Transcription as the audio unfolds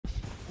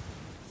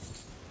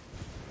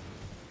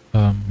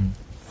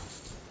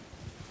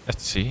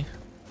Let's see.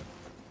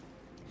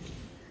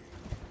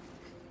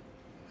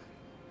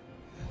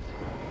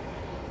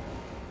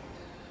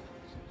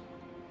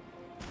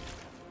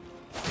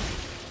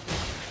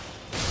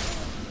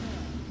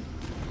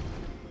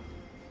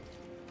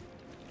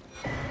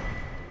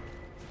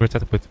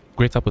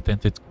 Greater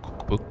potentate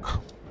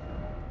cookbook.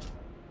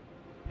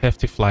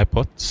 Hefty fly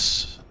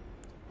pots.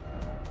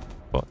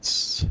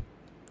 Pots.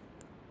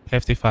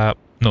 Hefty fire.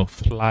 No,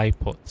 fly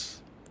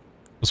pots.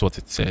 That's what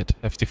it said.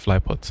 Hefty fly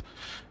pots.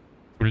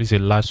 Release a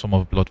large swarm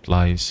of blood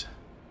flies.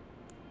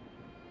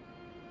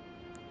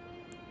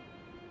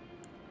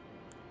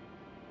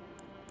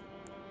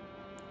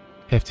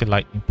 Hefty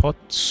lightning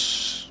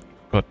pots.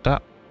 Got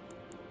that.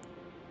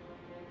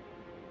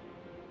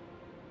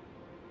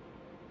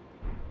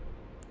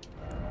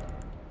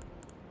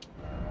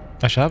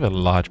 I should have a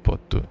large pot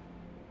too.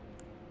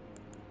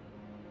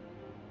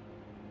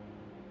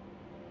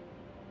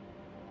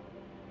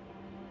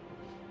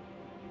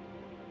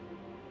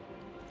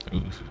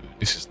 Ooh,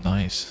 this is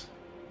nice.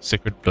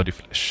 Sacred bloody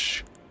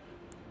flesh.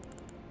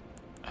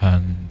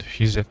 And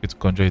he's left to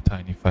conjure a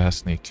tiny fire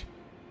snake.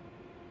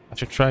 I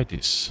should try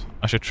this.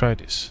 I should try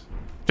this.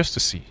 Just to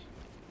see.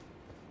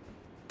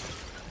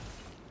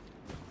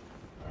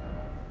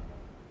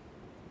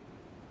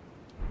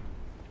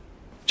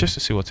 Just to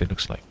see what it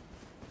looks like.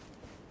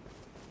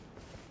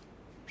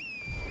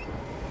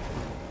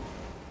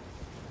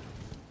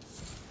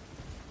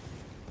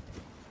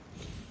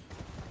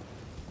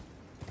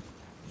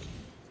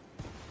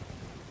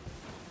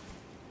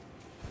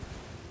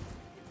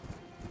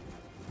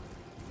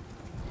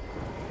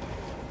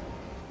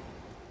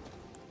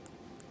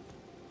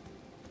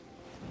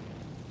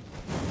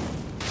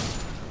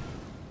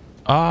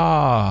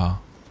 Ah.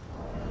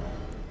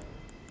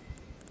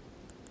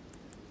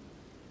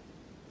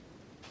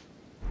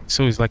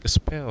 So it's like a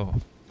spell.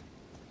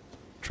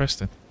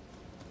 Interesting.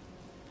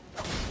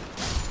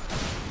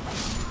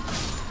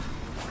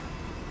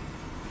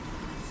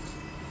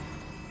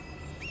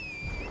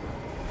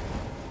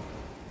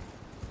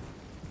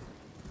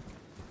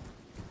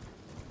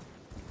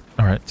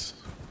 Alright.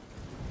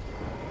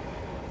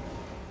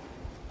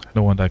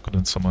 No wonder I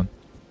couldn't summon.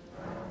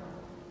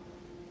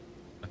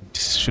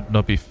 This should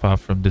not be far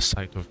from the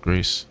site of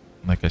grace,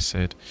 like I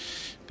said.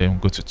 Then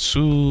go to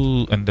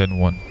 2 and then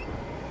 1.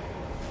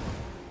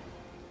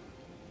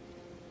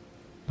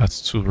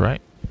 That's 2,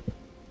 right?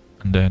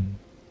 And then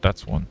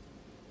that's 1.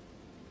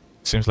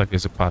 Seems like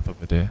there's a path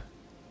over there.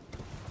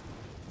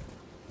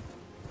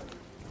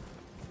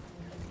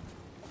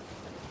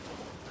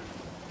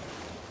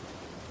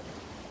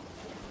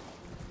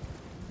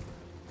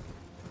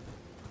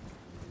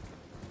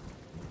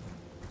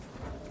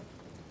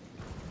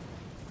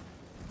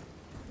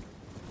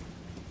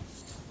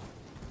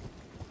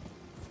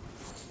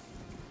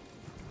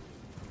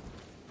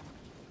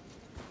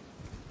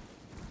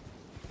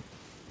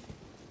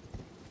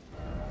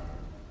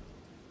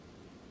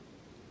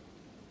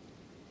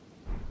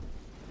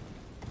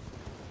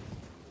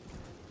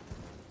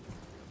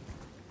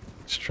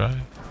 Let's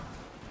try.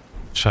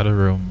 Shadow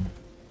Realm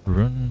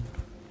Rune.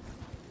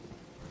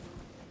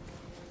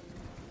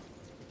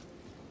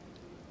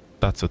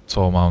 That's a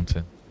tall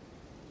mountain.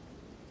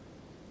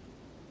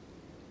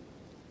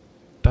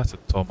 That's a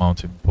tall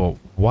mountain, but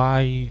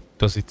why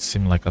does it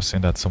seem like I've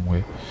seen that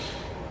somewhere?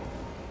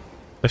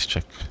 Let's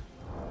check.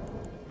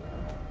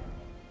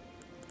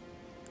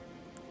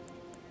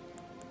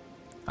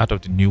 Out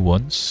of the new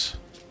ones.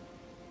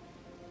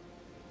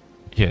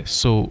 Yeah,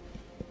 so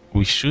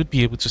we should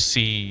be able to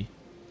see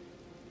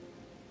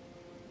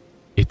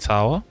a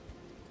tower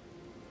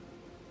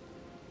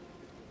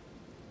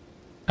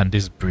and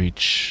this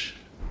bridge.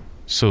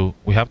 So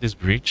we have this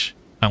bridge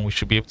and we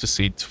should be able to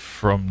see it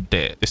from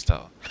there, this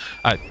tower.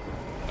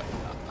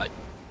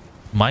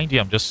 Mind you,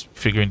 I'm just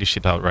figuring this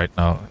shit out right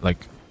now.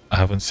 Like, I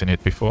haven't seen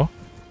it before.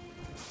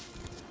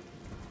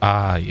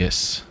 Ah,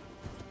 yes.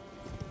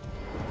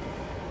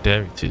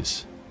 There it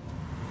is.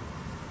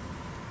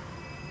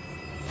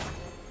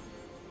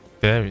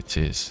 There it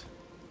is.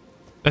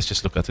 Let's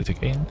just look at it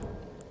again.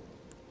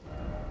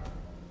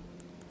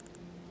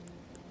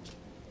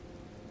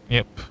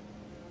 Yep.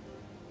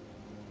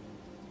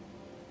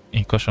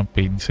 Incursion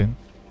painting.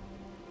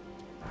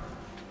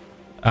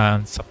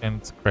 And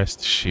Serpent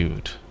Crest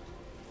Shield.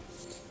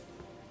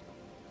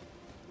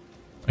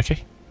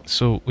 Okay,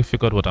 so we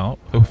figured one out.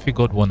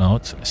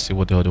 Let's see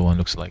what the other one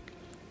looks like.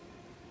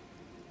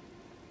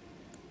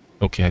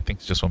 Okay, I think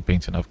it's just one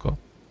painting I've got.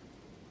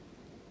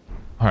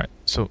 Alright,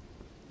 so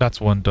that's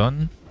one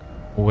done.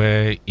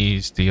 Where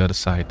is the other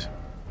side?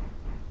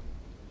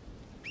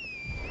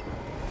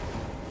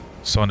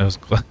 Someone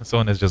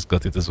has just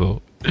got it as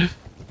well.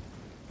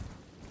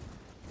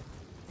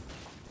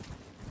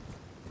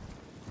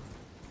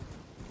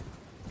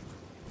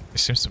 It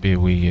seems to be a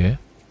way here.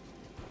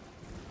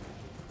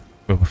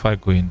 But before I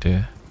go in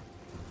there,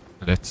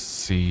 let's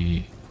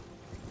see.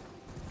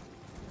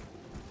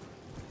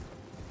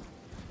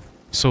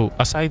 So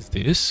aside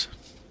this,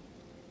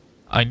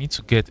 I need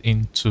to get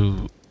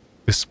into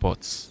the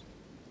spots.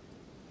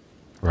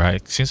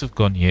 Right, since we've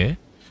gone here,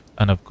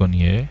 and I've gone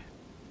here.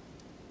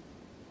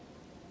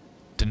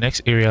 The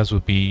next areas will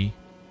be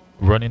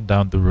running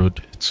down the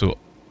road to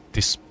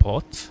this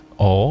spot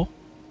or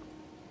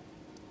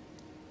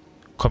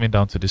coming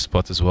down to this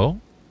spot as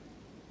well,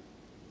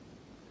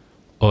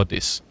 or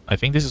this. I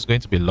think this is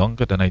going to be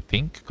longer than I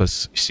think,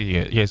 because you see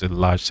here's a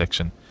large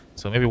section.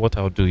 So maybe what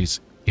I'll do is,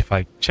 if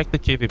I check the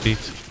cave a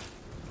bit,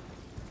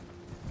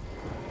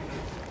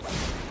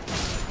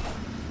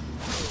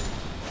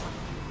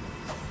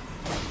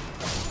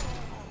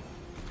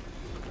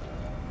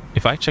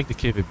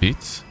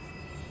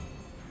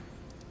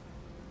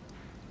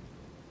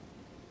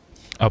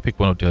 I'll pick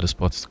one of the other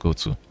spots to go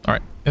to. All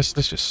right, let's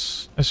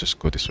just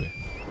go this way.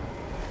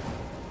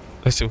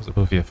 Let's see what's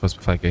above here first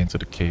before I get into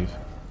the cave.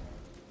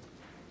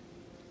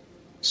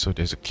 So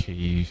there's a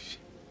cave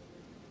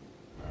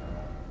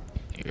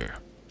here.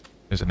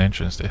 There's an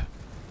entrance there.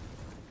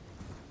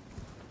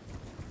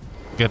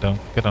 Get down,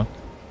 get down.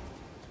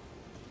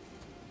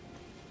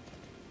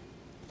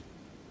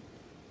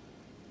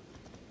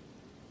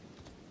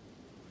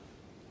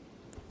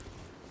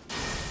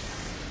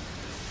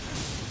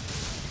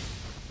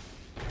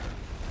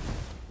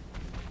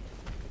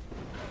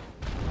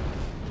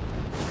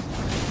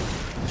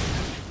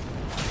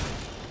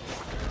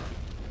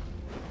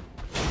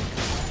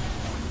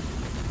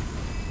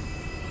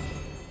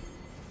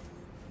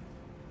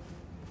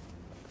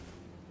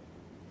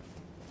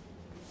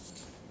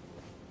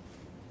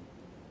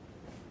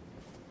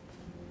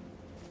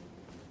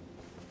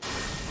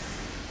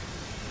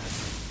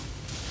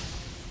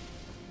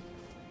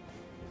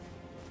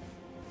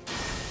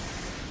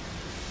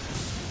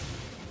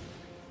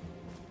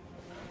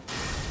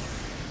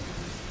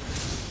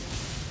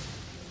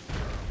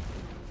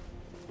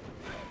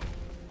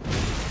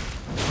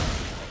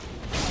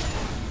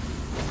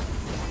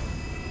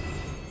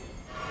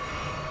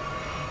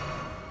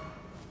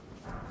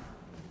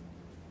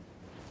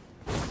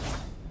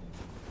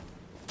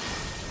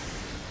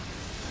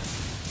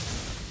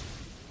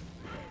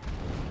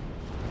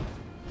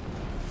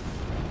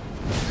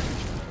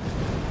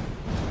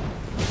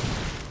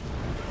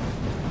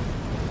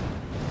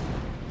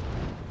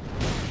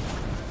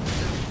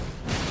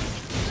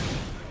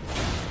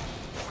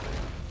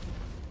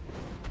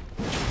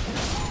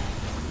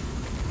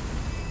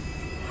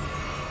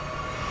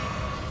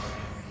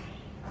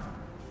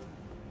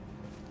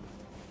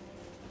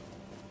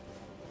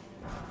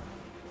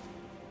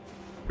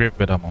 Grave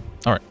bed ammo.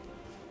 All right.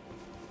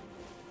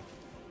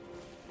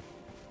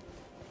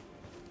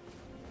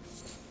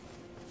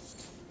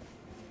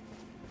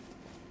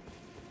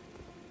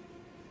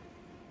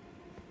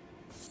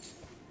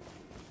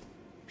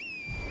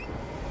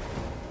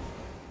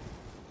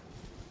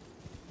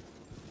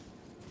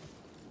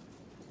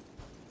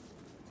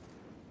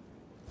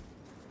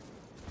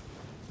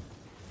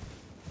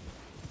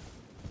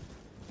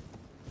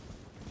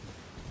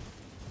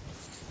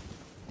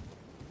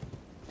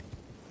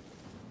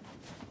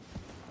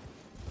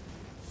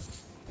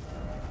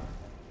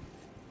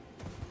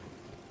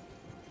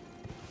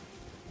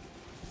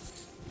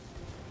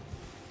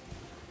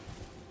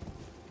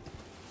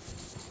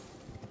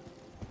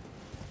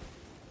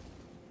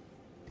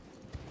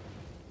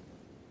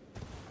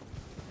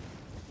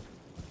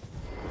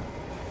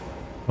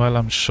 Well,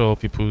 I'm sure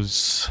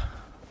people's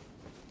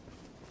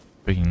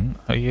been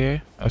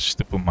here. I'll just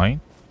put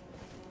mine.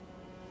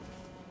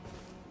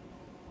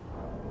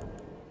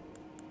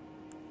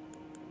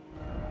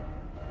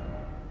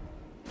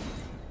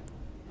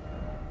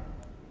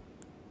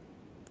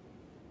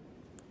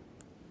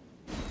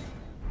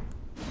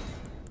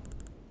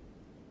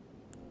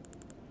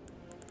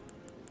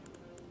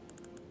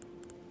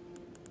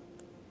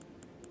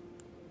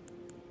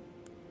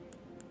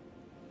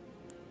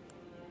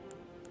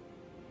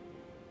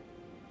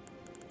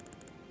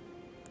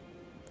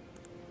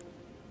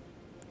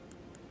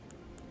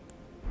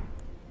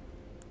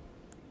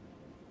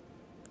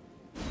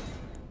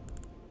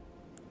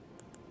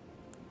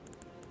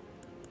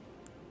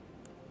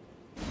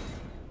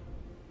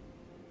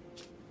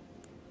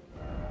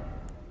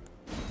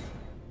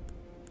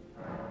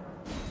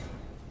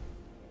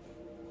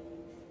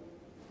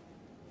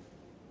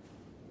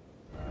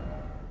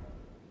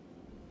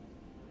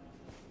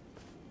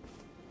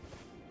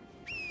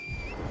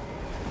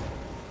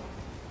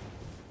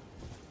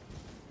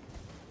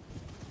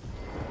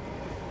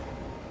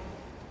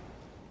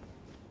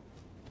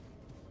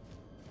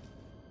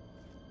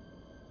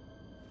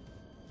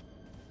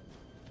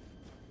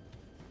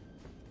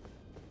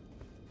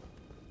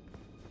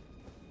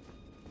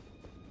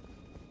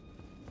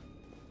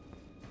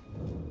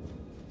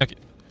 Okay,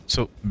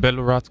 so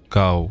Belurat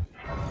Gaol.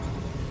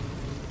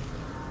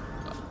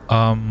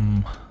 I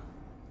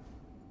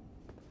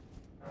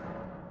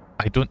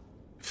don't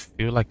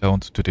feel like I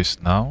want to do this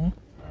now.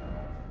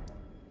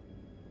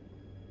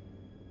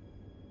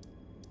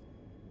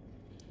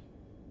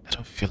 I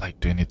don't feel like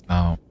doing it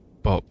now,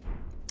 but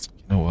you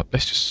know what?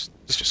 Let's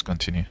just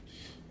continue.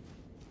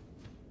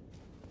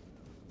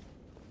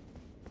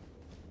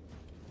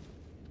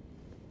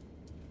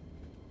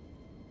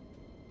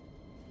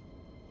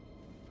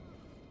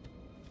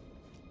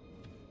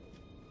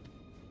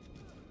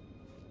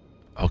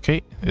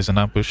 Okay, there's an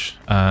ambush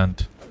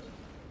and...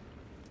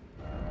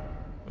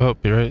 Oh,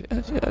 be right.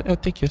 Yeah, I'll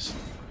take yours.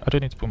 I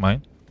don't need to put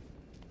mine.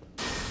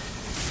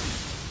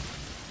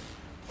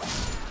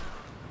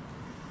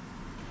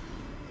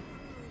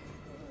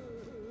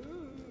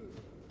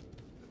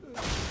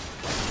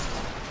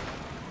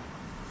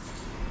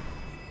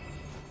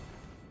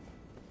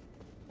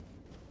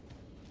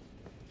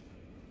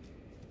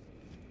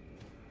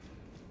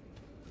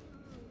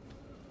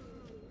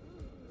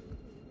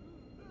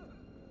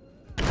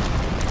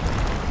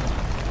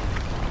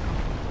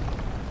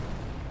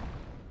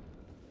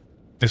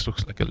 This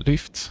looks like a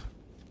lift.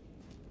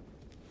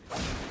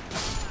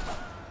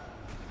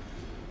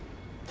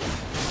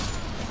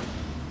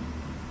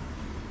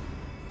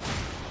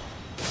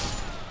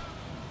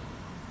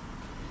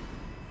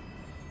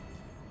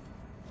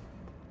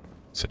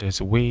 So there's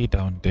a way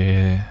down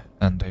there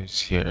and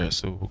there's here.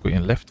 So we're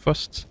going left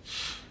first.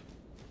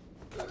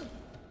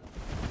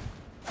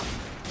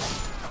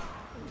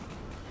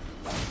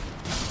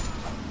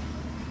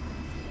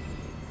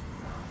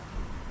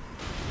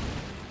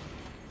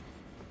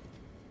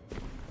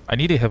 I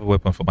need a heavy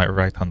weapon for my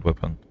right hand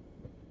weapon.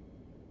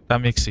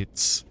 That makes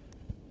it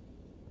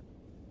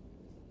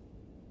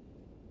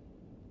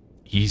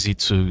easy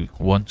to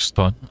one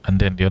stun and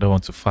then the other one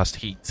to fast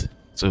heat.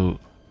 So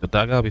the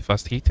dagger will be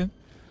fast heating.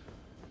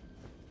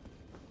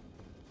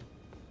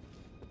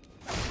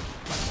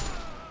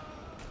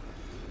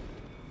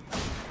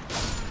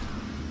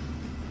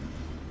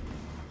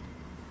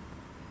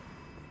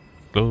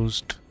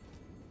 Closed.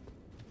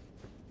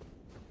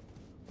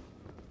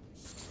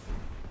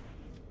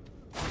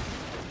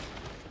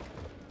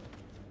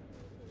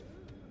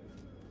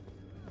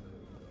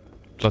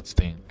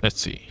 Bloodstain.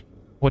 Let's see.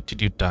 What did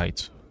you die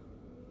to?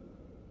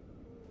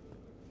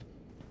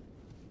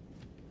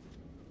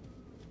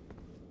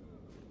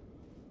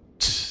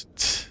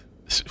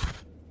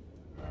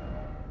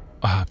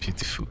 Ah,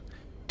 beautiful.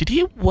 Did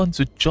he want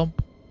to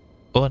jump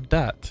on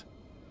that?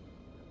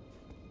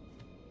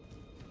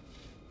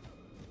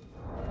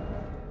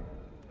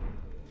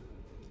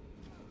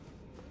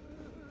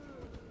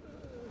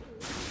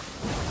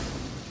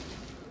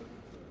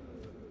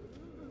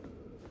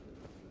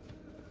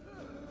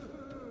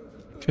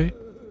 Okay.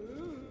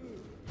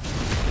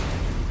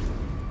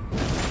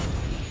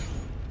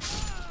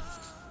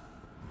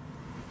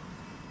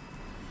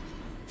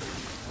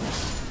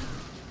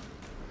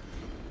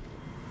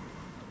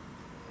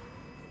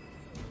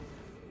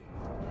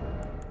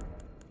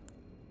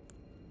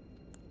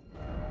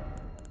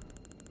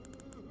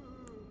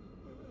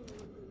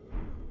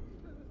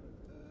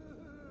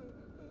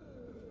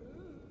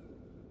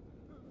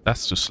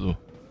 That's too slow.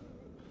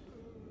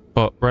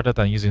 But rather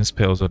than using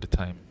spells all the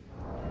time,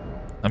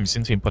 I'm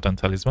using the important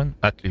talisman,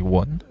 Atlee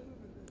 1.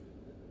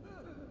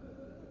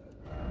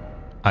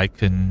 I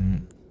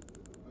can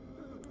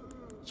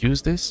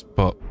use this,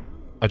 but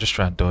I just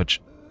try and dodge.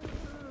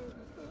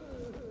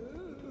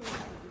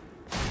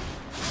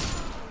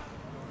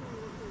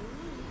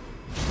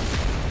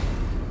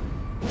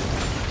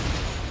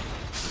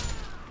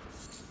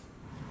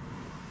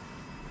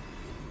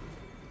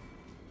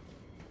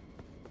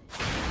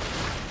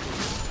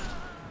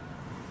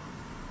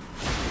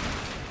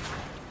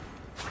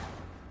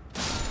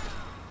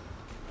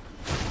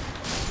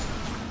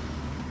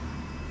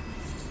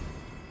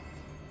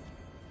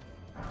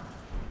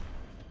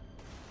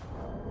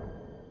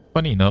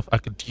 Funny enough, I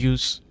could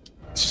use...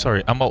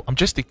 Sorry, I'm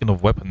just thinking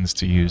of weapons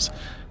to use.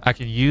 I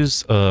can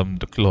use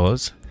the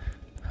claws.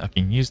 I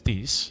can use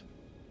these.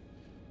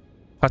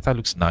 Pata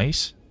looks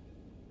nice.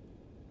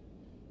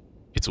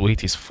 Its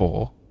weight is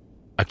 4.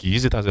 I can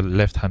use it as a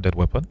left-handed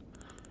weapon.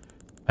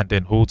 And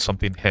then hold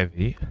something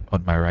heavy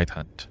on my right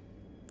hand.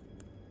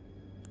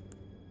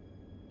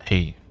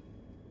 Hey,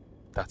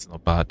 that's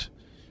not bad.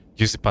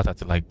 Use the Pata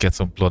to like get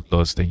some blood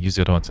loss, then use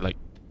the other one to like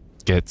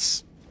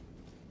get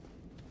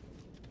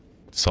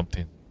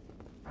something,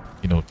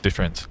 you know,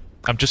 different.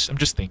 I'm just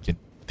thinking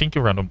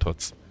random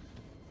thoughts.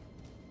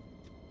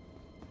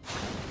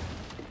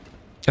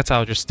 That's how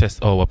I'll just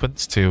test all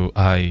weapons till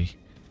I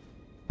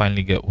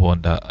finally get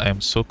one that I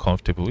am so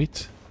comfortable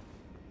with.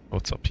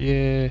 What's up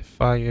here?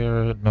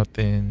 Fire,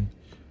 nothing.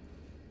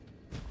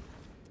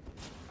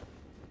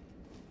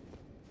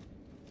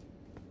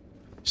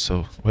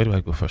 So where do I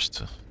go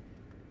first?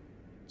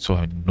 So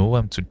I know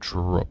I'm to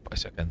drop.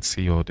 As I can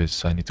see all this,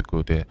 so I need to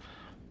go there.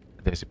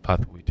 There's a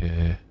pathway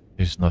there.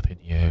 There's nothing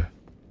here.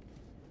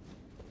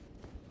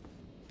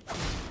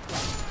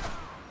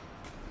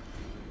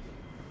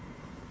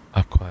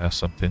 Acquire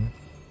something.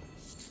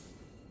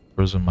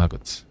 Frozen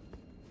maggots.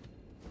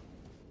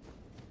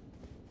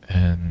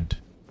 And...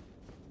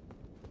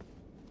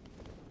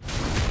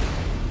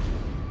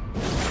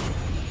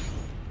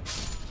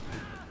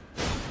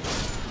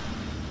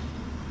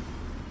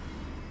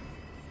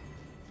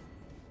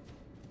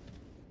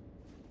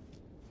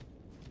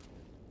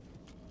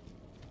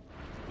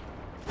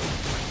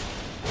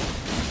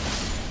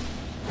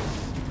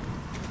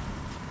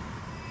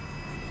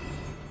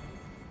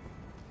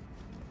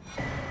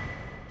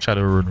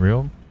 Shadow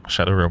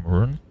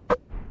Rune.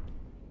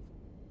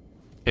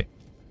 Okay,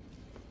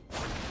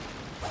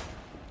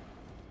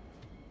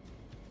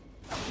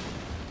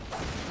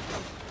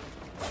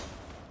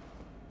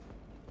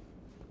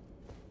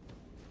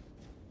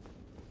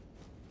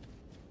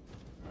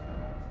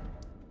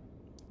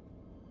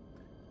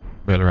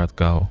 Belurat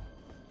Gaol.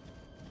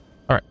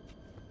 Alright.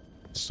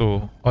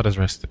 So all that's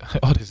rest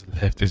all that's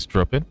left is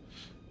dropping.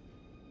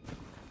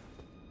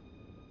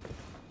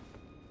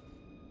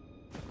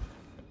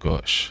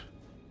 Gosh.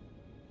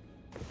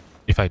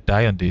 If I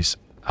die on this,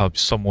 I'll be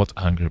somewhat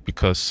angry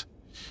because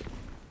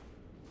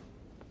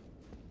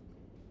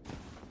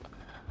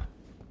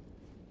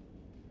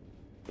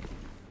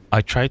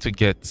I try to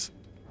get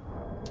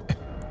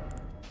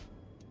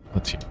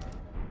what's here.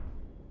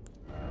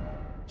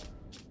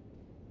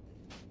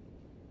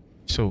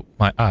 So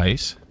my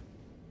eyes.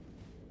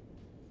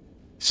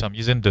 So I'm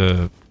using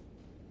I'm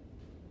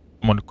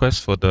on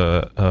quest for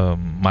the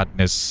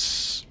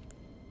madness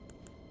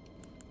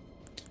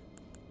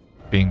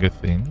finger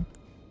thing.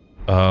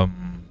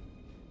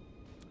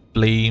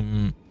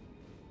 Flame.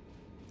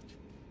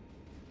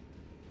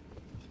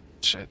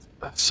 Shit,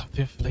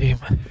 something flame.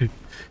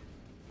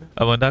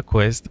 I'm on that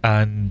quest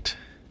and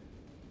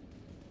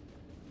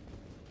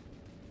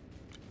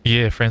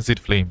yeah, frenzied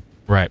flame,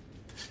 right?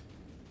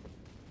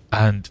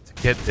 And to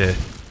get there,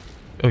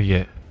 oh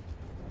yeah,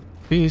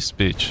 this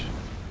bitch.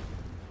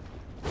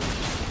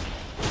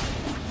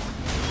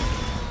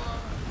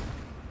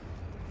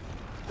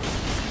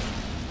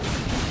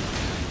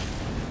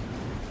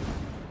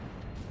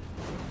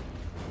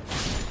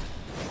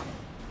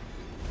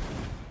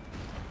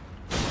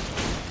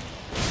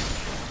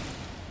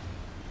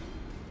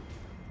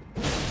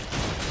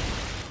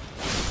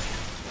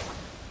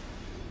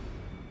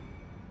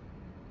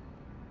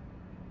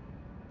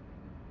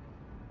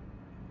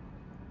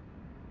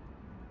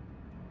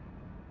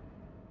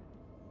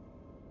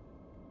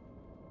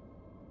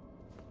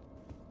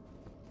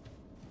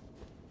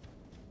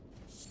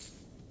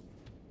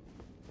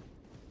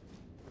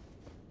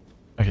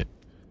 Okay,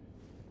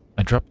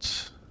 I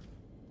dropped.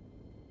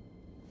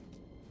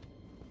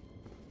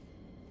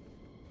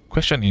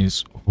 Question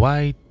is,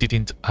 why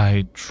didn't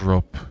I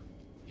drop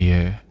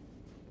here?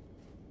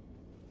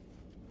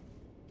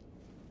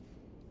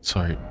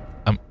 Sorry,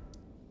 I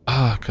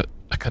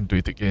can't do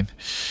it again.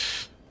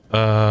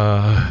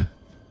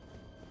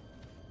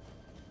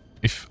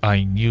 If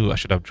I knew, I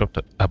should have dropped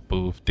it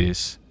above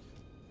this.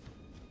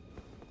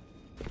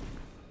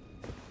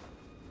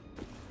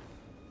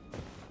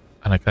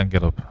 And I can't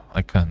get up.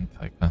 I can't.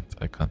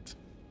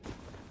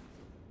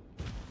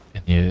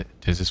 And yeah,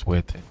 there's this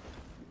weird thing.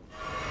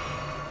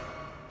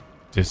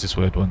 There's this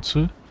weird one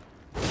too.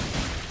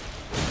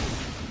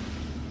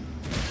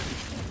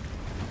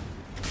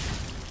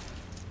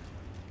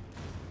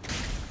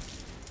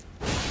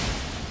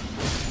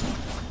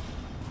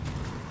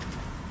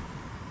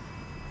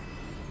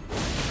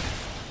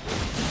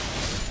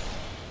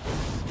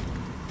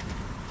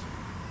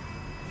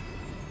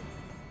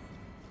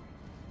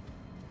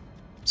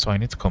 So I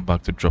need to come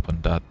back to drop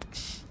on that.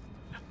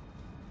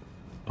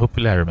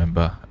 Hopefully I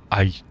remember.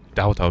 I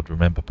doubt I would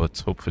remember, but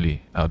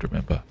hopefully I would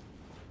remember.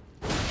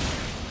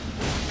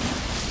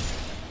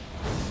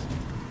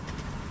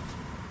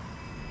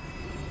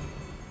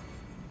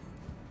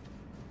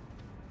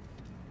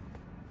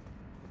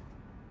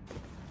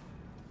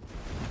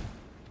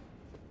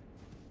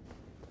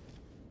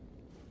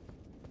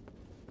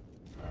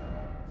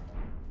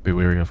 Be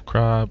wary of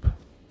crab.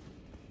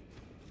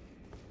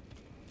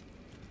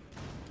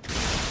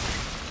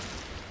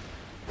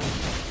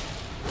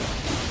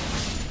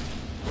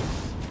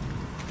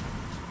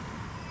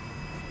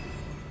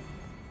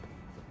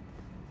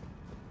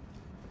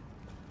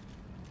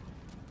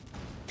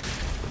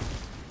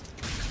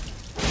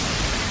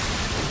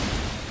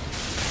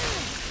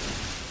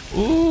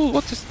 Ooh,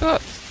 what is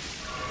that?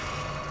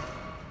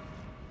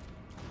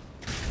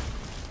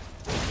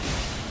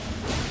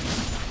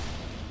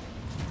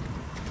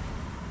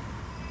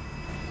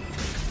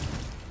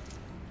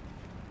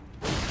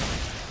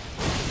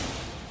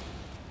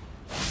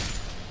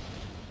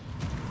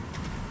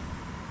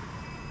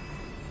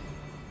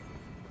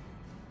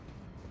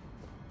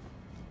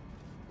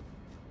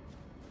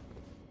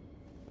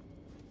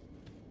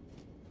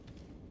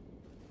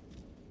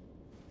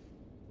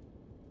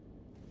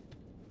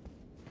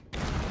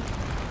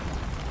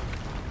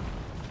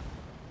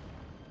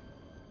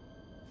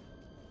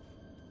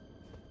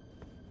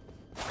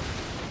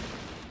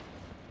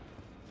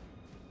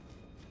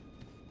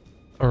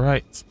 All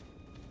right.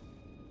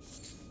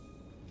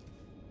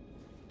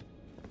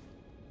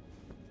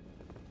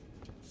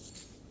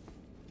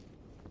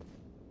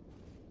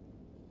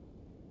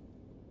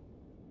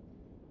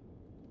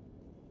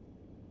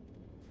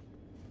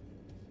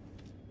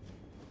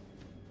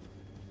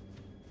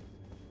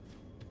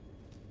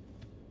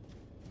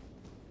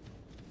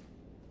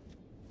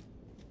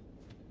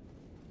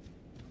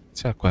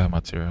 Let's acquire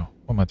material.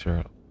 What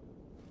material?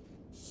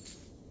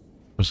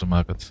 Where's the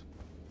market?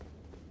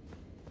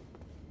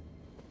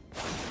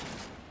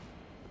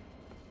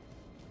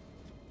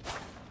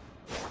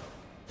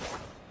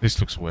 This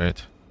looks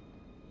weird.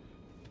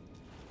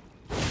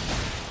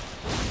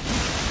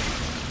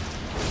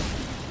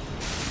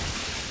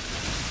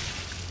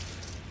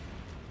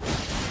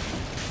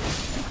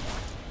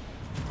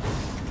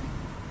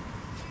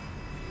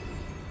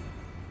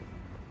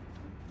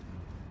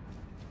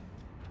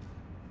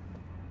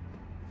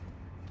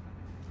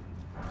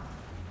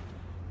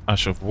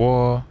 Ash of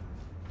War.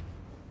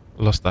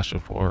 Lost Ash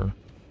of War.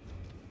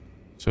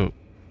 So,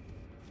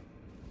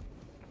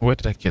 where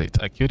did I kill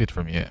it? I killed it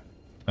from here.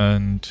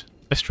 And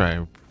let's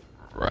try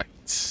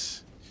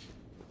right.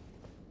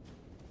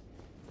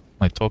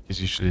 My talk is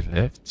usually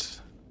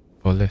left.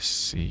 But let's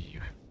see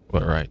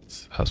what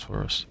right has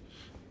for us.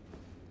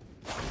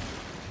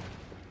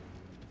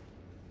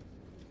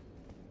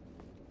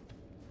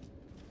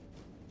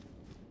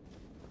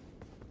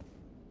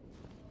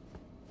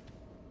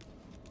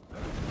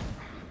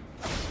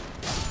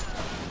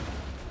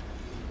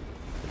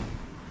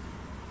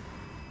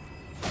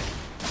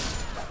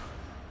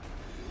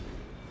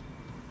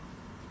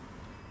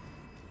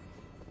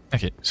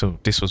 Okay, so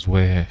this was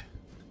where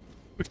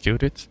we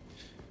killed it.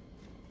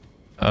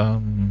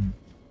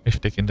 If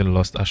taking the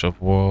Lost Ash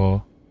of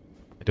War,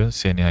 I don't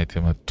see any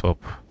item at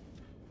top,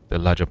 the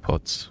larger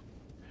pots.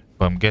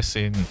 But I'm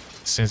guessing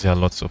since there are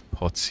lots of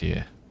pots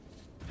here,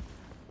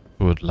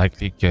 we would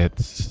likely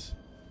get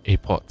a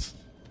pot.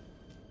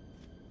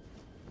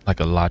 Like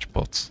a large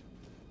pot.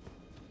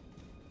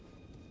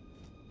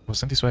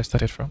 Wasn't this where I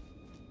started from?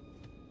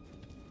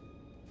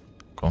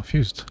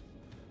 Confused.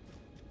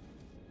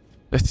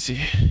 Let's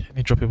see,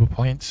 any droppable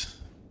points?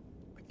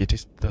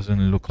 It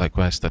doesn't look like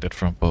where I started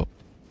from, but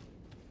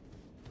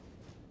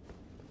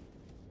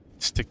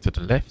stick to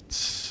the left,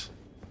 say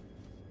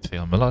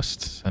I'm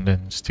lost, and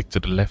then stick to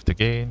the left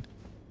again.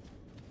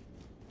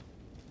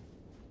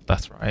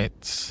 That's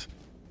right.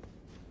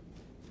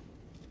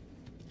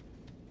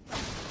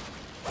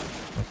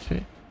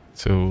 Okay,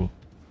 so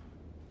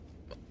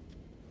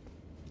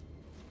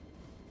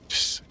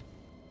just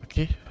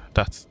okay,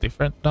 that's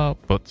different now,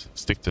 but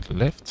stick to the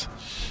left.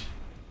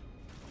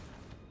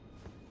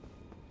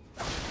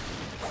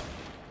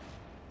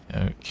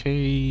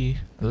 Okay,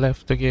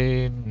 left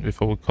again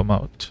before we come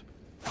out.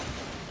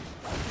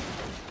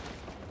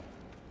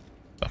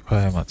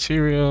 Acquire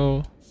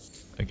material.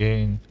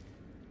 Again.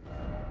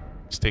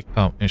 Stay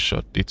calm and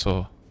short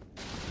detour.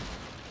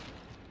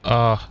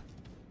 Ah,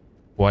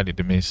 why did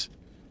I miss?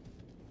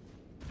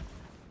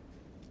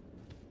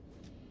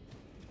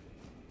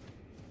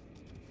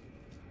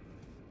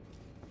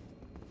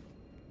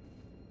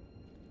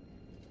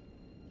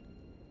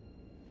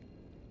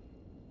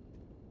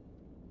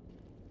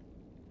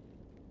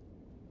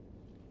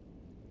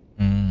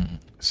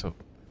 So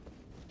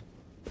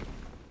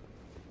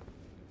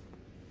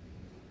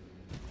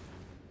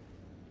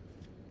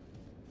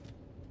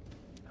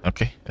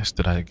okay, let's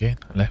do that again.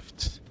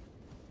 Left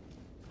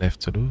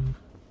to do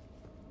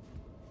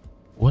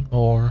one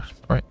more.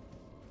 All right.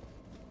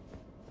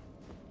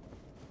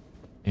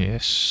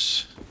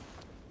 Yes.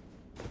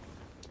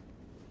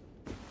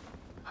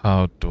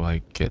 How do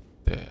I get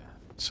there?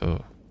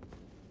 So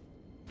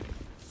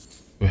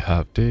we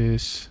have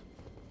this.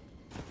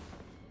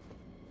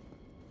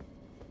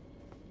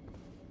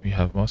 We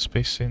have more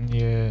space in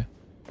here.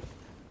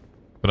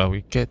 What are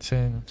we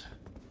getting?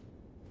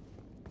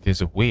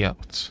 There's a way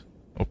out.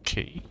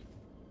 Okay.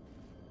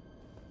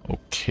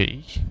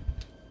 Okay.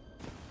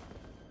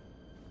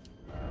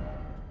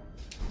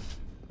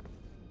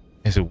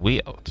 There's a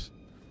way out.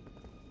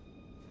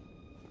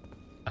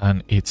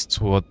 And it's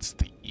towards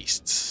the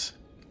east.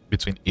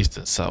 Between east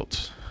and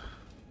south.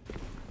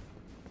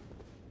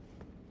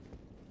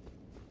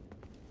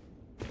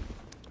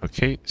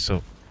 Okay,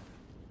 so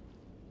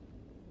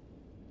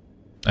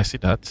I see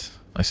that.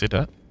 I see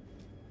that.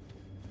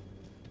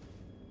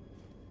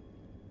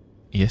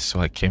 Yes, so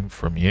I came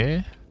from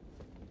here,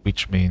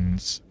 which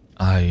means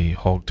I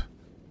hogged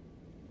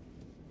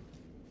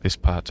this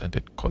part and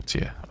then cut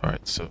here.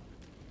 Alright, so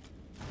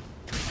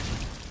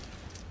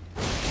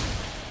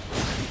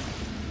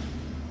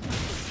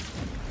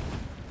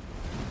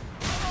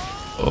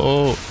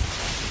oh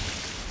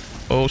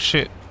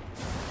shit.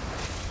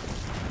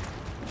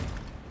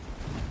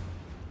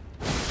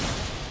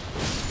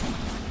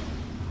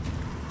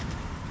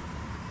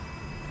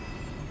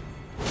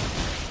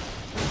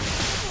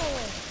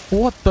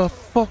 What the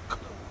fuck?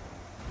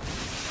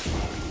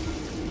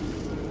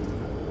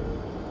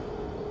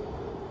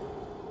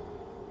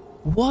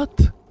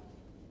 What?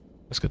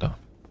 Let's go down.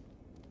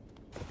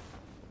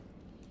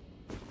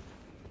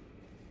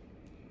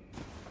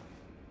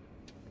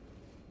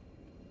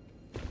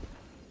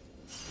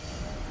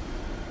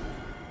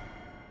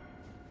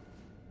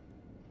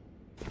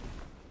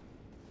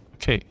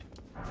 Okay.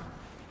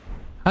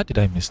 How did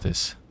I miss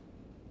this?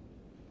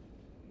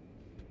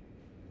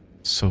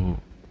 So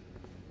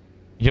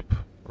yep,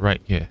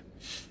 right here.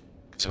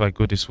 So if I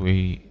go this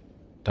way,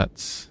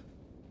 that's...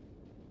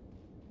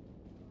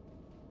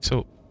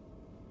 So,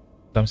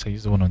 damn, I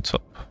use the one on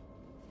top.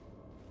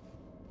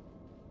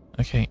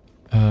 Okay,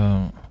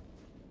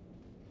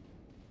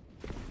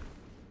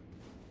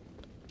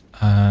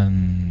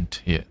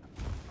 and here.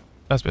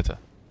 That's better.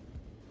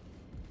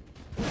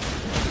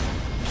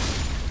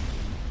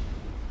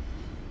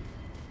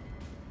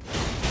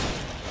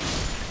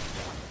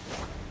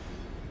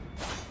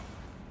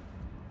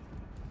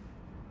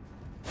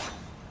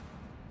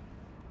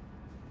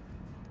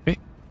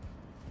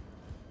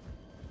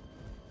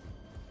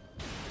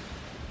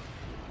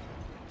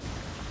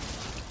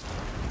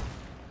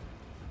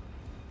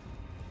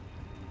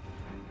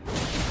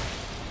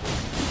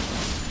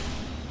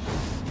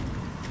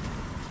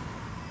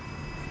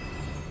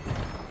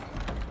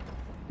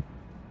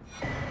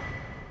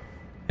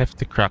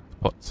 hefty cracked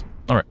pot.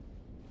 Alright.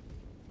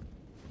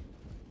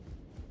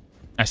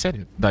 I said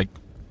it, like,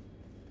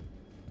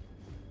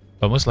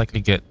 I'll most likely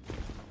get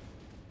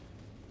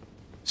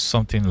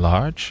something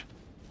large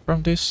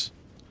from this.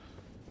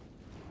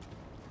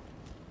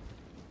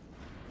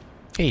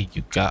 Hey,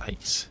 you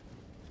guys.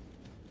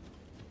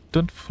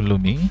 Don't follow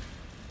me.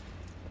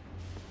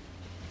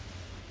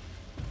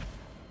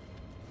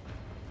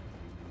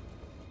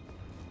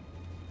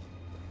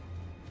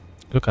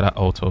 Look at that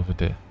altar over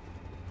there.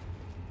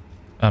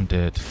 I'm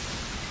dead.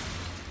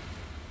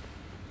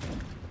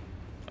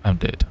 I'm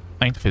dead.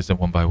 I need to face them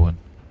one by one.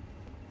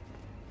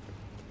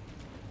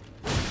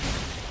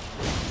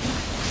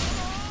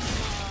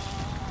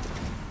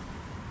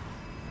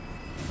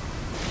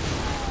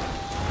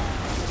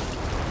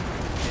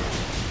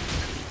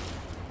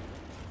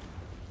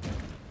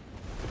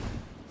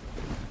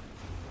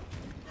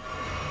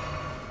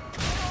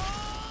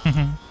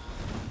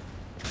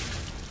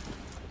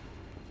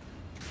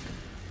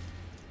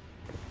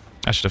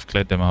 I should have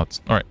cleared them out.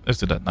 Alright, let's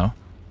do that now.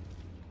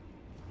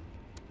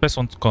 First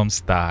one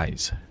comes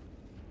dies.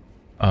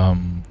 I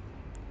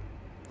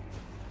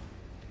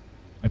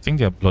think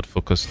they are blood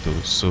focused though,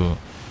 so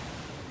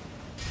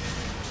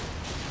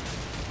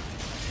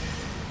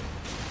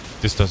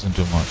this doesn't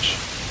do much.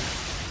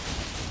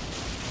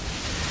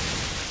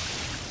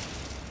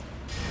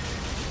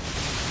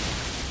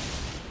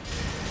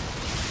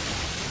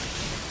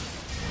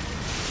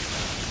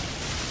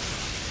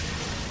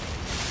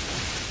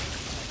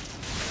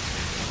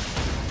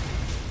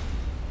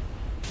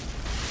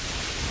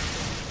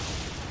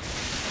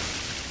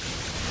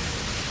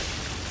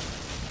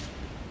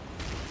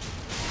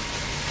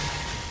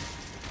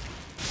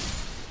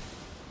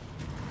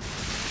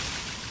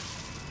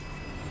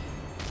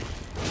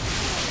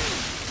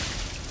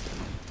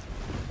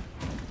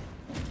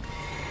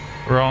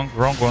 Wrong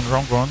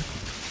one.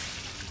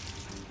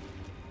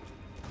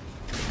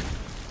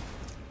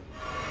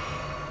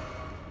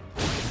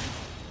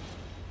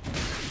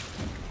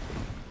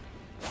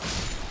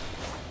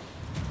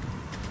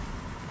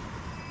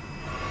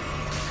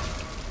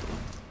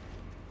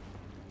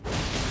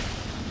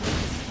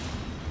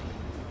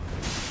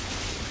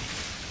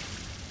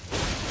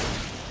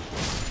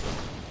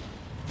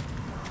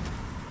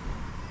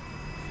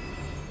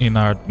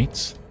 Inard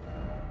meats.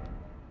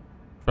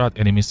 Throughout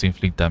enemies to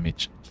inflict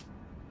damage.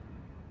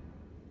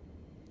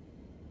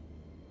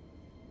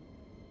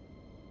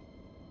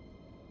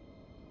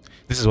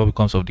 This is what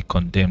becomes of the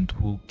condemned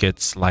who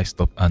get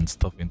sliced up and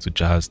stuffed into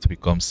jars to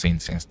become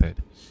saints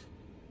instead.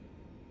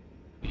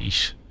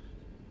 Eesh.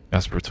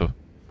 That's brutal.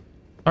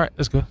 Alright,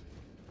 let's go.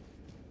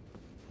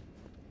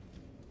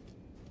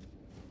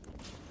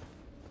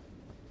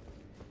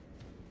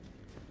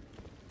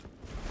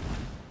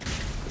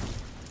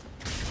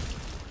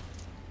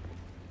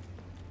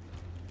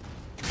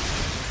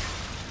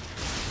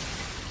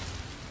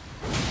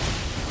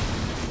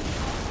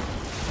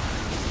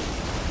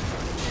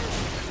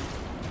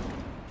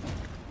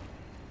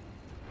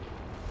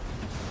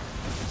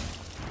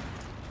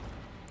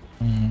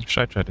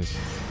 Should I try this?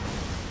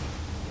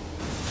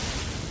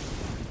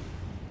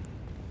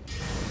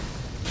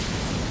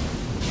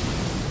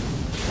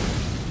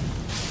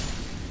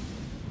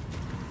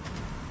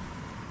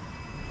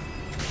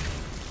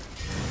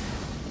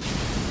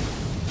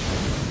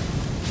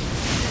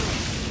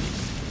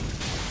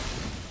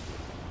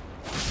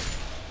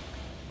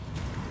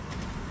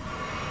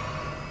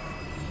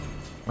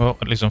 Well,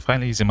 at least I'm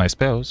finally using my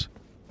spells.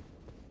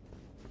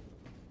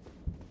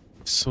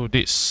 So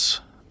this,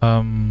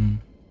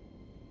 can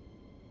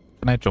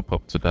I jump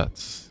up to that?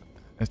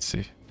 Let's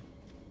see.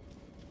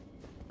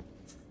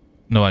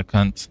 No, I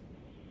can't.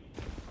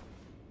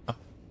 Oh,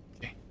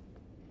 okay.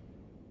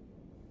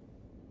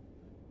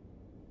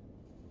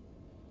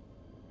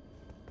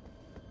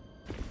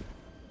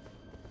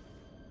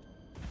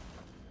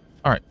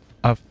 Alright,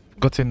 I've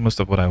gotten most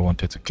of what I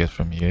wanted to get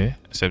from here,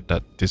 except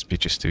that this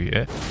beach is still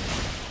here.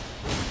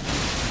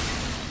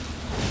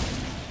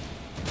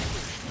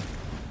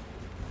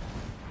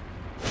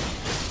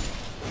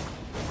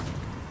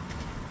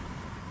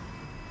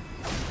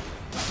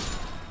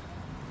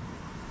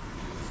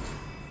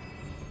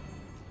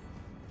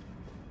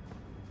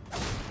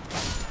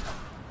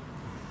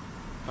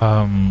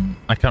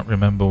 I can't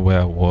remember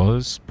where I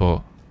was,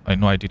 but I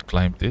know I did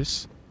climb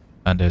this,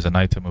 and there's an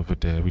item over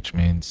there, which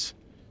means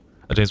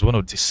there's one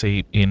of the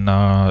same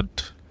inner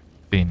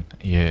thing.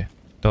 Yeah,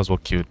 that's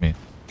what killed me.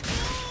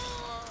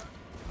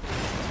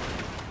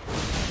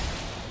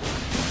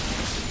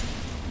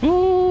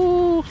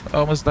 Ooh, I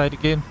almost died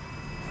again.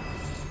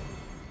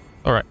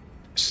 Alright,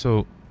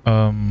 so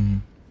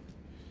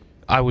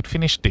I would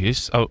finish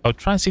this. I'll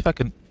try and see if I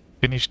can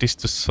finish this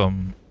to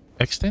some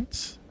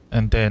extent,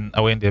 and then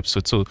I'll end the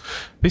episode. So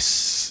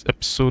this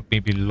episode may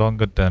be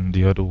longer than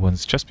the other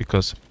ones, just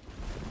because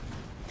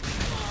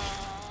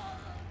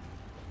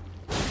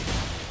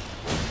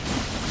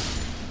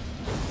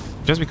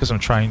I'm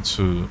trying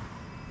to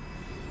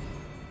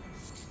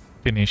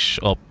finish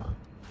up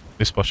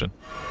this portion.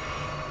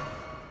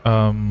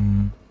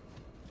 I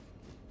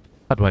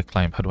How do I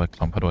climb? How do I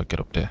climb? How do I get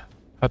up there?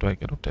 How do I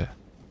get up there?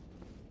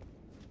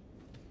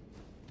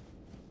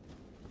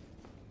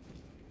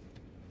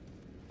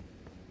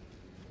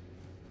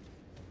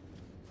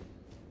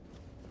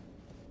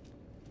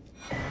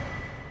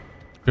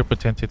 Grip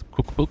patented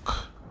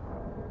cookbook.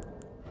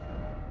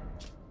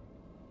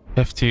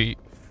 Hefty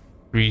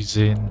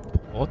freezing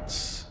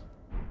pots.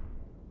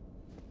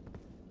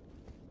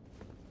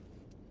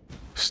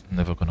 It's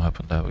never gonna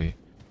happen that way.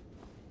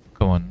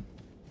 Come on.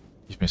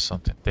 Give me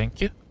something.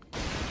 Thank you.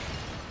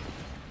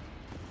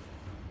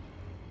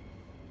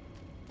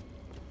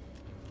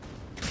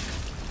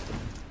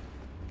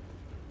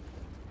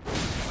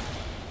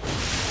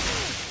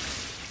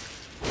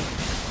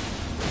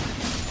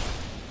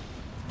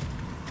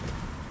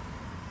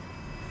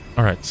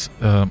 Alright,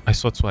 I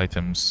saw 2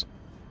 items.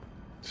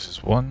 This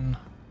is one.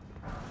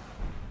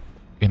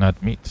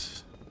 Inert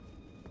meat.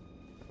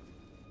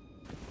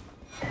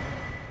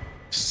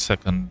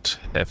 Second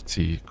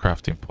hefty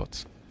crafting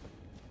pot.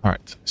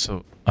 Alright,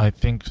 so I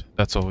think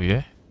that's all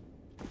here.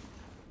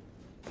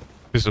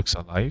 This looks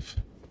alive.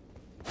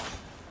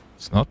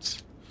 It's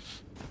not.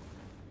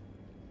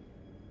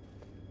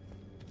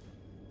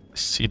 I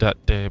see that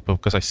there, but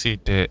because I see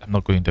it there, I'm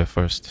not going there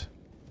first.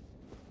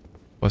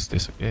 What's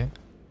this again?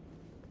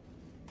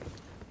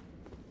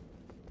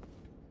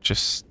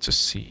 Just to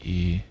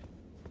see.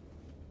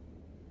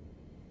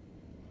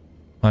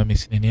 Am I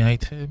missing any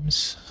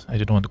items? I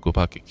didn't want to go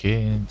back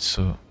again,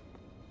 so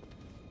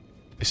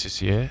this is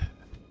here.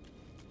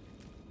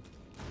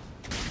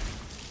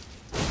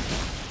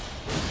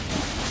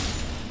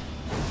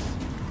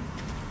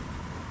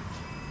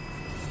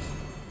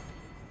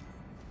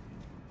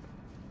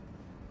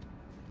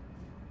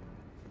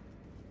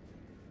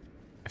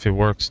 If it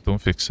works, don't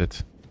fix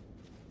it.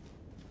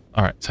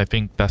 Alright, so I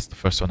think that's the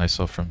first one I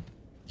saw from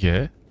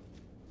here.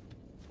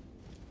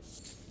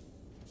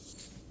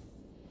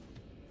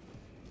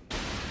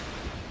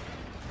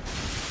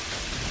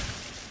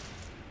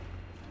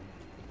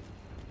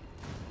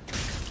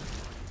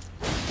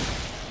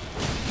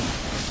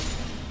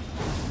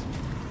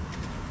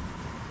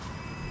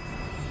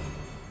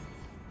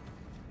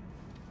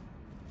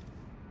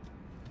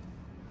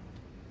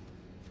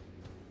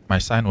 My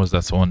sign was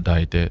that someone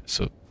died there,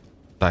 so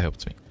that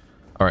helped me.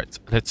 Alright,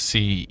 let's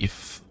see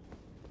if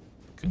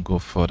we can go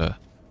further.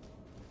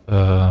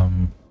 I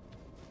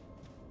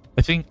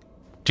think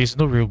there's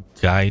no real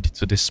guide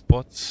to this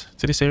spot,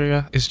 to this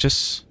area. It's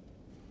just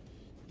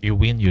you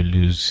win, you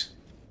lose.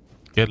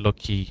 Get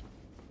lucky,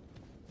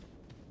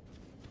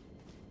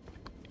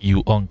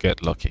 you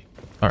get lucky.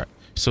 Alright,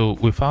 so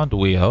we found a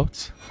way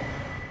out,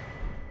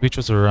 which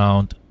was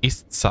around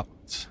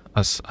east-south,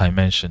 as I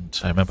mentioned.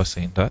 I remember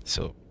saying that,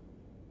 so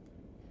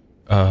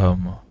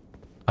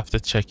after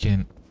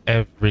checking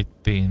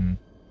everything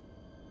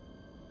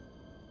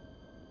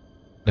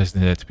that's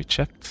needed to be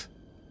checked,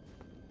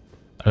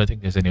 I don't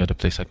think there's any other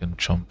place I can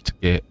jump to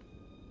get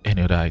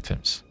any other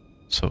items.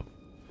 So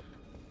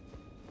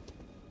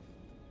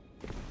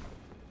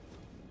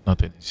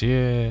nothing is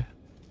here.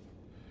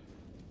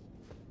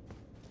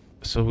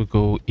 So we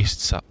go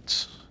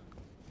east-south.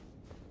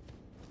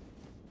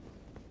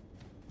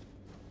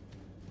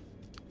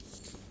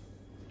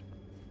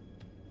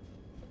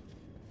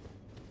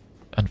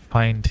 And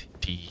find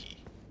the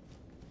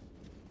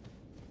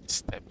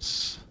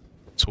steps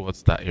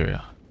towards that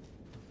area.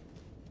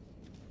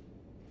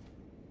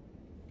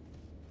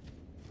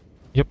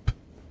 Yep.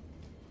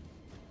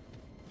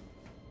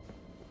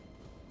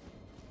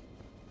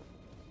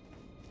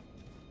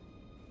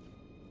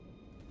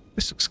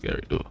 This looks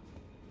scary though.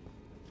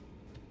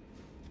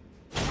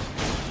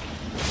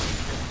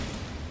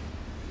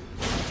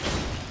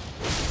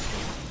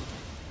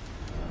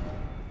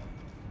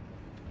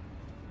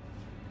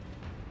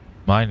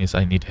 Mine is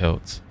I need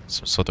health,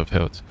 some sort of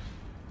health.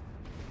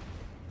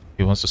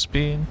 He wants to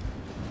spin.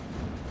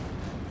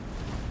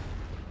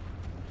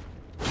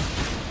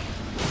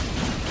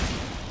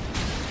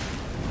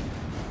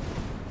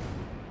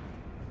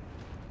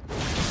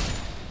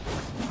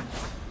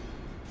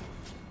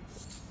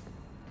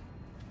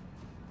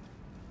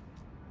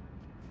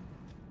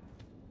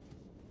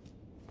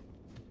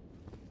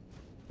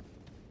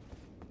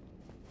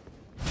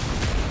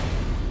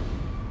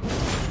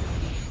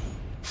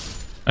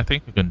 I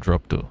think we can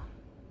drop though.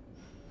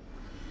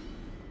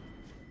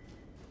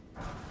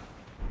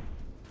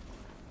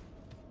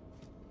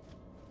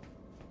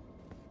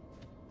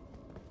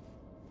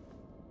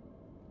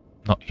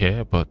 Not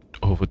here, but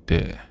over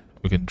there.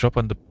 We can drop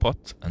on the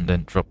pot and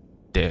then drop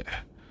there.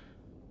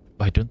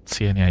 But I don't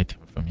see any item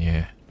from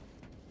here.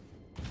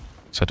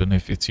 So I don't know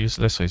if it's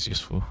useless or it's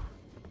useful.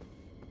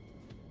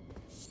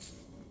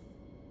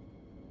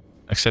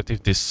 Except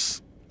if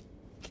this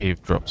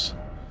cave drops.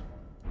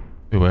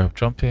 Beware of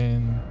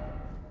jumping.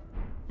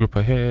 Group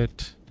ahead.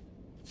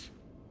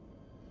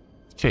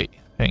 Okay,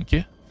 thank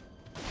you.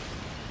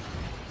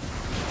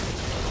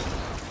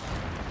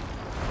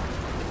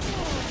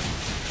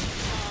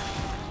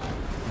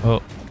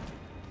 Oh.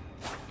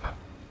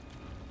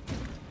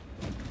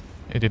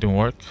 It didn't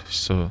work,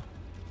 so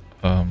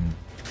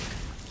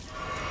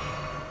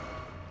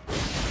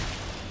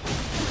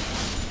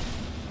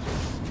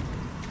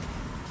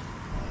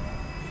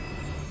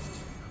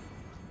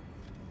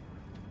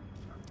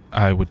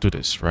I would do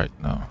this right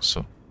now.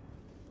 So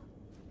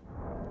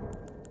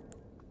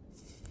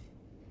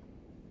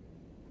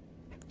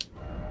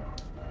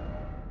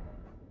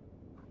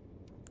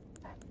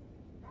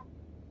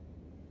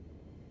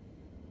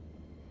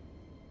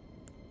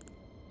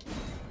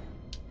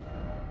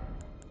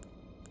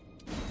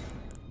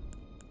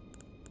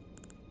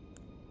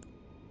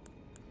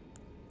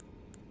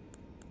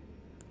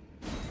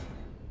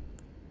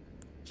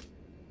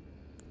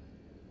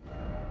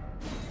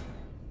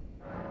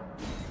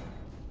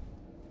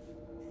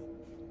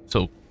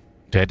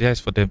the idea is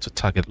for them to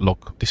target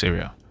lock this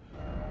area.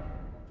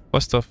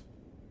 First off,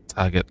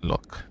 target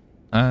lock.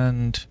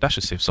 And that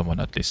should save someone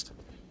at least.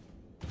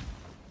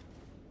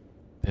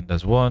 Then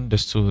there's 1,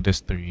 there's 2, there's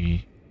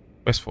 3.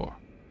 Where's 4?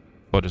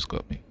 4 just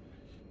got me.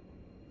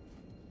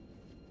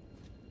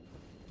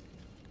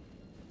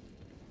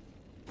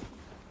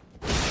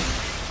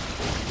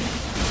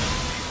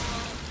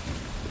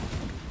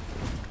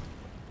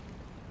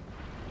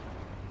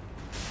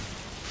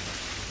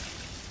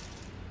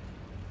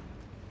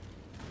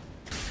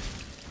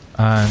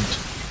 And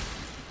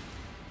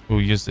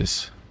we'll use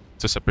this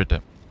to separate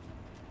them.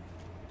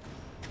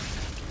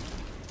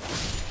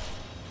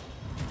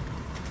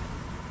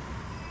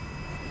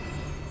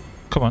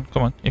 Come on,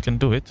 come on, you can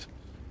do it.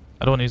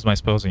 I don't want to use my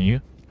spells on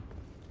you.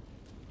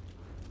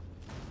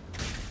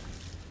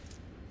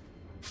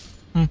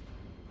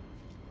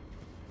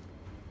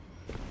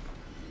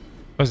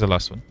 Where's the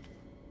last one?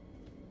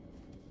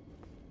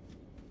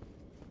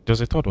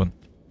 There's a third one.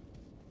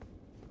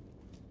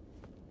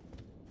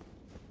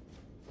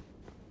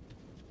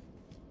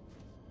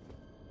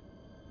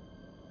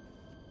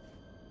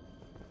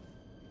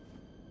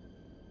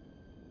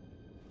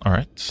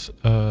 Alright,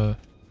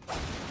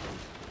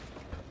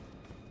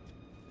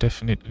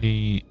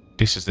 definitely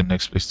this is the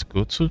next place to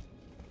go to,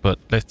 but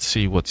let's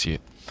see what's here.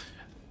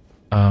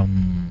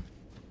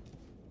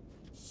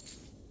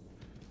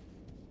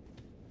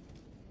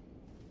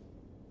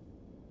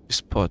 This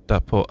pot,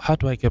 that pot, how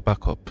do I get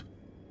back up?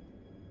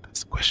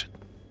 That's the question.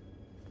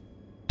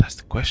 That's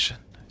the question.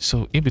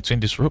 So in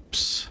between these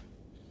ropes.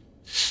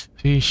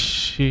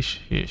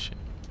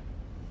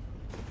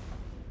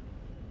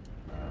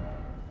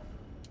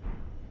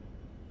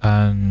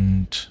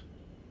 And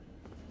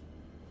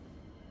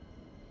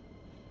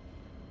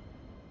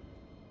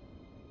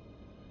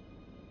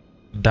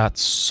that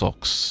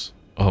sucks.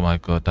 Oh my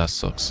god, that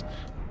sucks.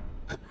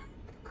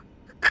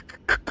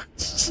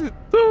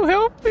 Don't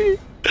help me.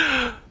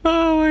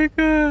 Oh my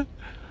god.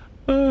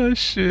 Oh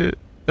shit.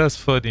 That's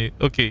funny.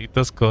 Okay, it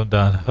does calm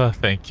down. Oh,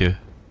 thank you.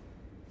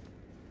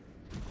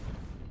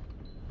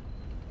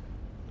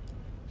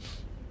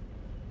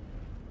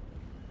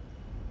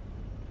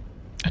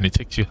 And it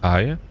takes you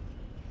higher?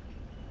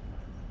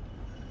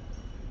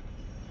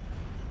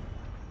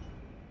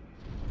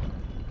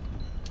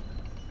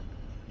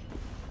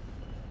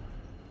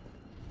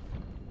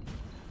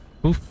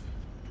 Oof.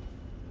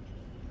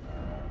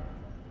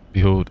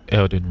 Behold,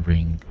 Elden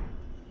Ring.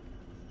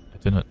 I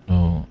do not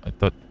know. I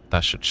thought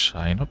that should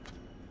shine up.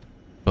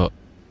 But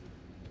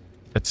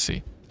let's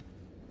see.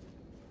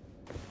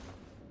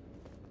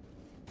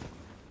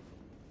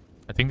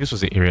 I think this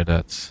was the area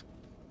that's...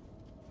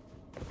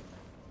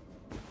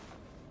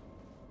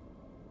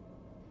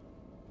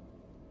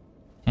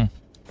 Who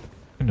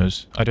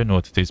knows? I don't know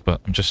what it is, but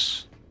I'm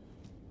just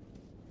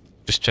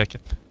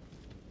checking.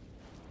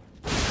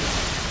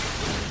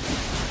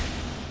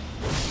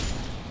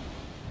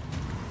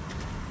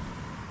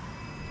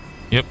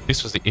 Yep,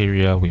 this was the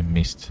area we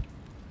missed.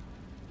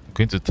 I'm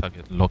going to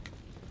target lock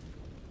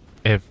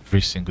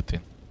every single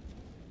thing.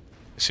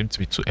 There seem to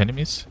be 2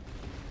 enemies.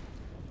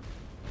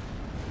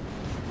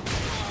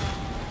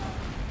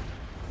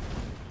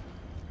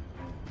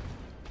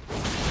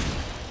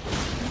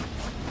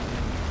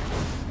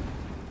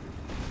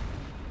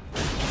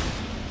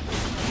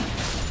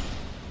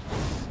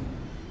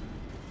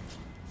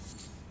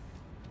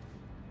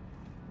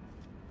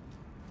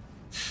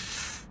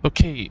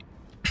 Okay.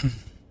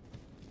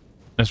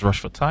 Let's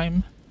rush for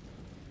time.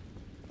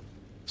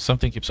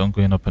 Something keeps on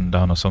going up and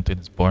down, or something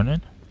is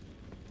burning.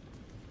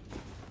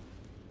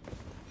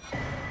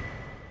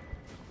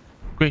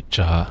 Great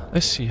jar.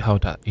 Let's see how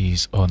that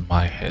is on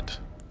my head.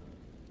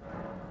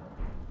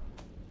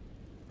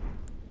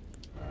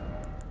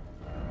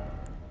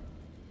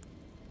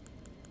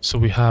 So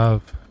we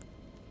have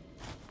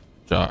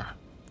jar.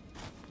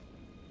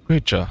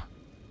 Great jar.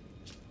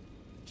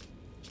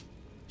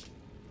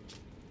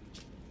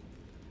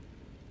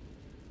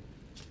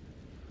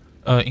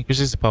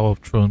 Increases the power of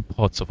thrown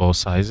pots of all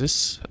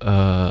sizes.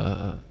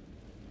 Thrown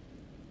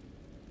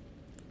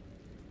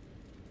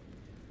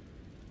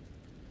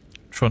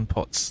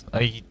pots.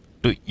 I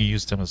don't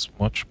use them as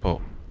much, but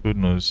who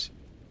knows?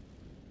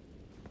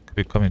 Could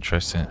become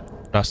interesting.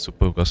 That's too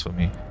bogus for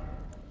me.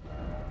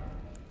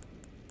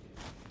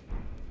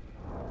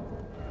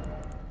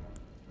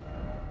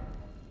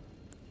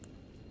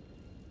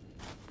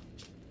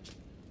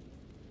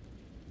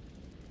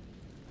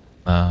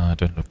 I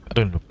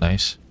don't look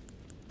nice.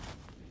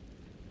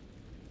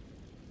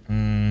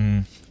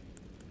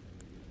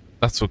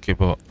 That's okay,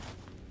 but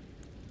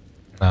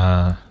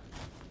nah,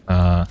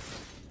 nah,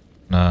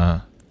 nah.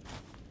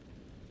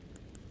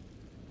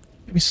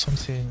 Give me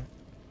something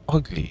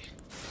ugly.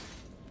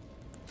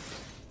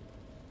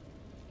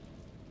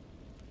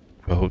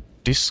 Well,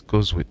 this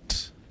goes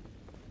with.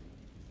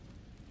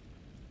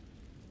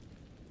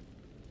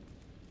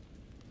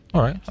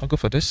 Alright, I'll go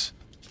for this.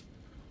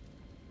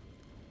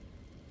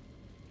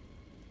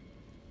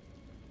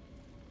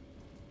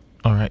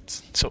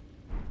 Alright, so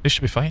this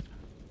should be fine.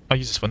 I'll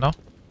use this for now.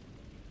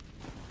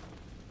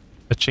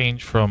 A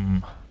change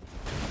from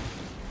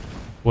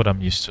what I'm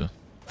used to.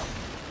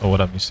 Or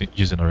what I'm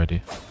using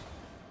already.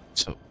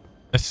 So,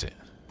 let's see.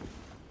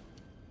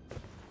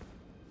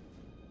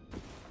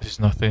 There's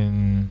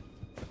nothing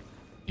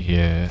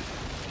here.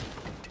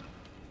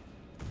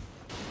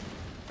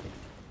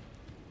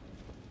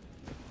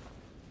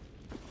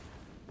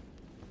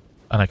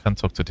 And I can't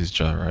talk to this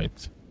jar,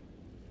 right?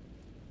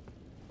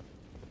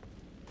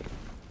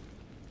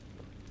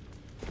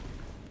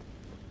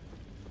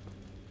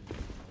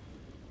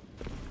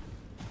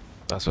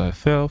 That's where I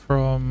fell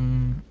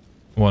from.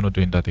 One of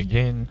doing that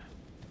again.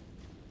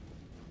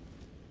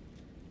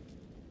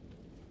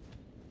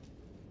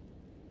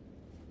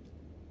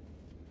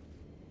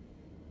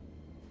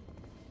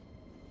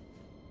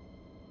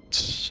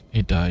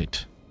 He died.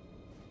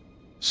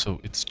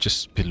 So it's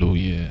just below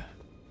here.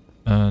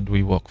 And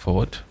we walk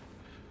forward.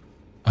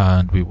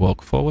 And we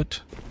walk forward.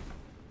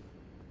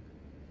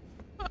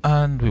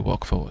 And we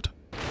walk forward.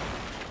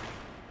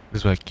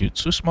 This is like you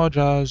 2 small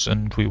jars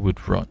and we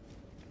would run.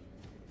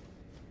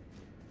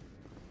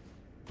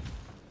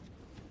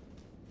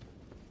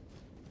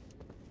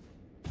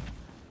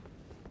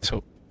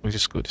 So we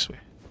just go this way.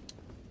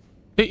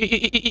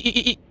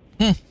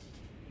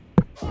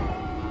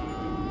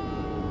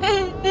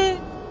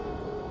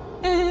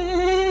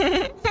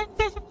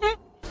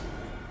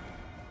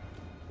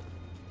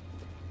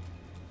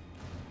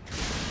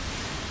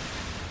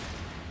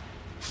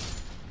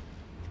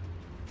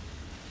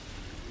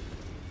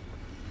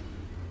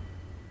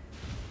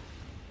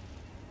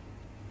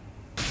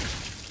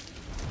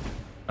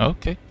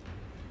 Okay.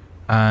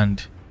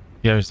 And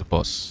here is the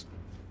boss.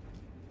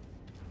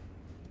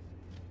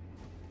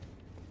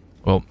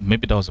 Well,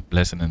 maybe that was a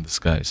blessing in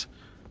disguise.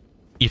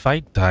 If I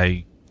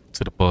die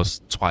to the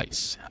boss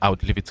twice, I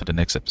would leave it to the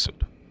next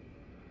episode.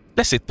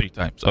 Let's say 3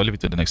 times. I'll leave it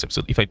to the next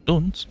episode. If I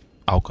don't,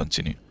 I'll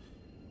continue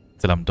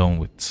till I'm done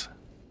with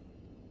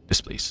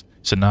this place.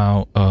 So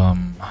now,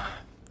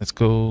 let's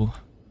go.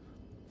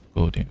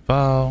 Golden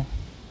Vow.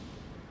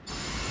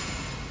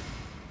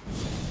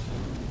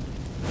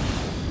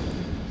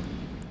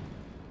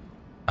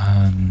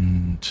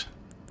 And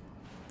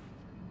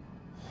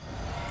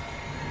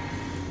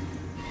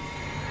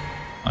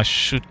I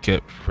should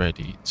get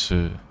ready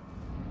to.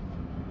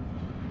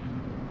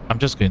 I'm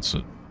just going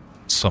to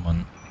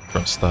summon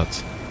from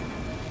start.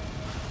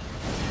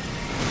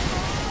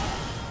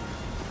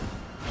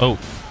 Oh,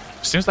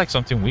 seems like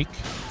something weak.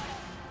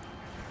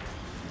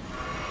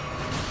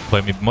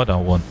 But maybe more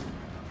than one.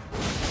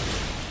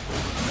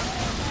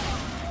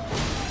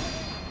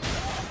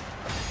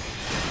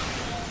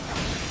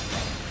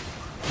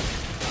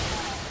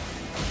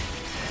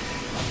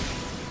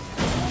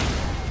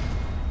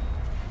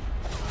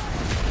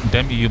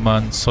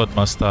 Demi-human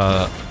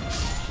Swordmaster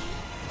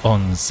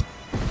Ons.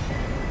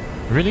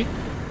 Really?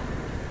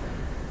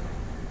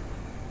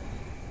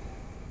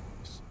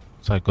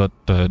 So I got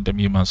the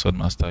Demi-human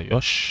Swordmaster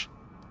Yosh.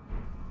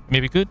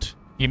 Maybe good?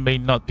 He may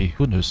not be.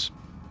 Who knows?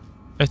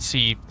 Let's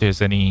see if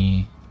there's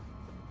any.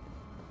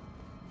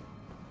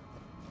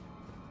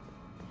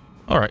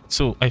 Alright,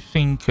 so I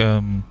think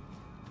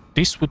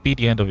this would be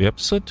the end of the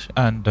episode.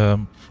 And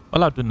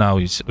all I'll do now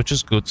is we'll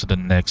just go to the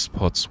next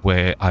spots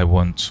where I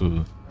want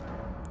to.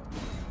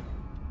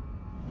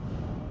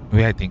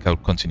 Where I think I'll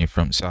continue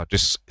from. So I'll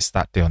just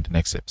start there on the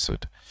next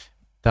episode.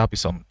 That'll be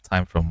some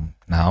time from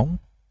now.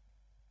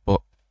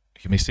 But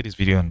you may see this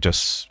video and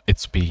just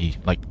it's be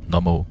like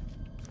normal.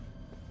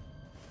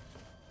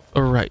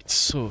 Alright,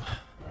 so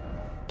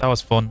that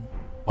was fun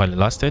while it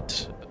lasted.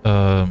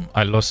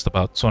 I lost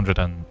about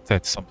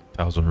 230 something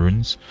thousand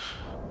runes.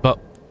 But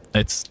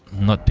it's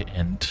not the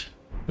end.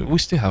 We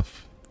still have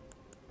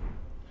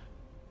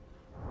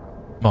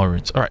more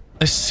runes. Alright,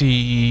 let's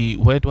see.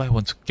 Where do I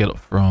want to get up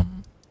from?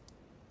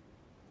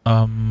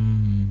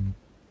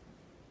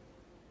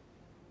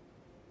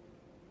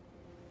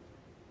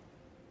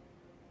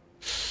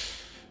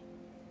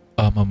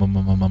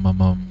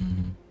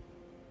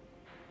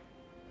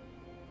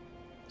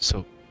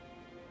 So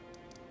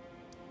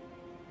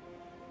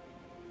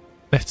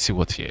let's see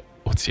what's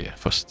here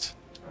first.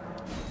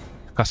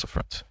 Castle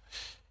front.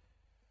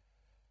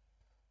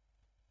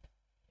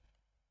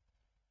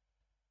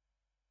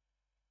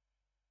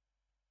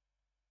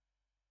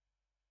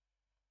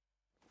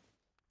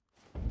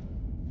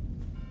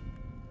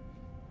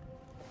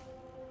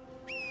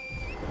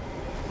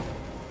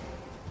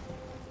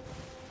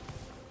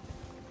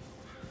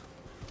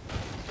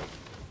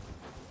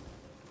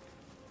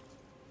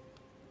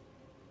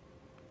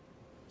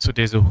 So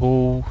there's a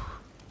whole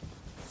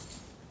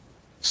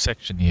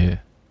section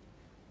here.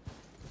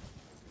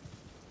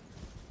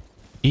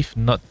 If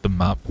not the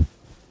map,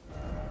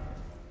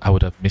 I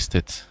would have missed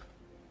it.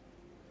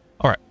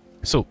 Alright,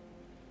 so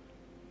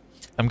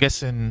I'm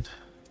guessing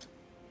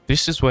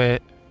this is where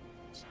it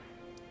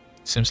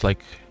seems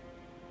like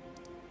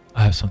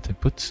I have something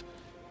put.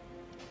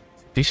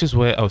 This is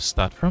where I'll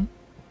start from.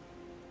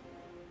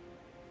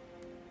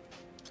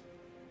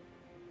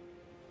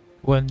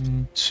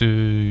 1,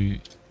 2,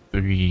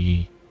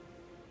 3,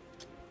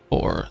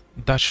 4.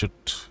 That should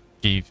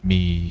give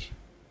me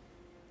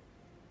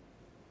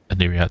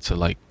an area to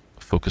like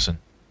focus on.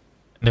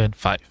 And then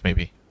 5,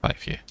 maybe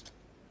 5 here.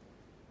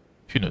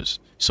 Who knows?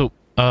 So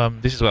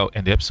this is where I'll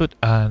end the episode,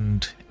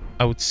 and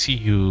I would see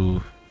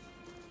you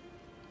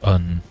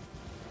on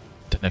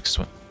the next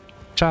one.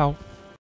 Ciao.